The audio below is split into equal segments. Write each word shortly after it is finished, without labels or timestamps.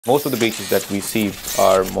Most of the breaches that we see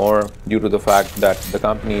are more due to the fact that the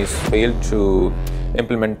companies failed to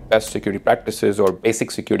implement best security practices or basic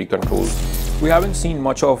security controls. We haven't seen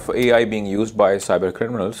much of AI being used by cyber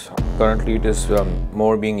criminals. Currently, it is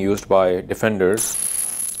more being used by defenders.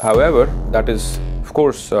 However, that is, of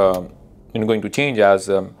course, going to change as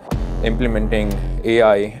implementing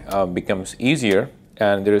AI becomes easier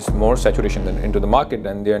and there is more saturation into the market,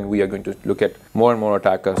 and then we are going to look at more and more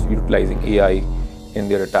attackers utilizing AI in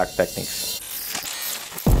their attack techniques.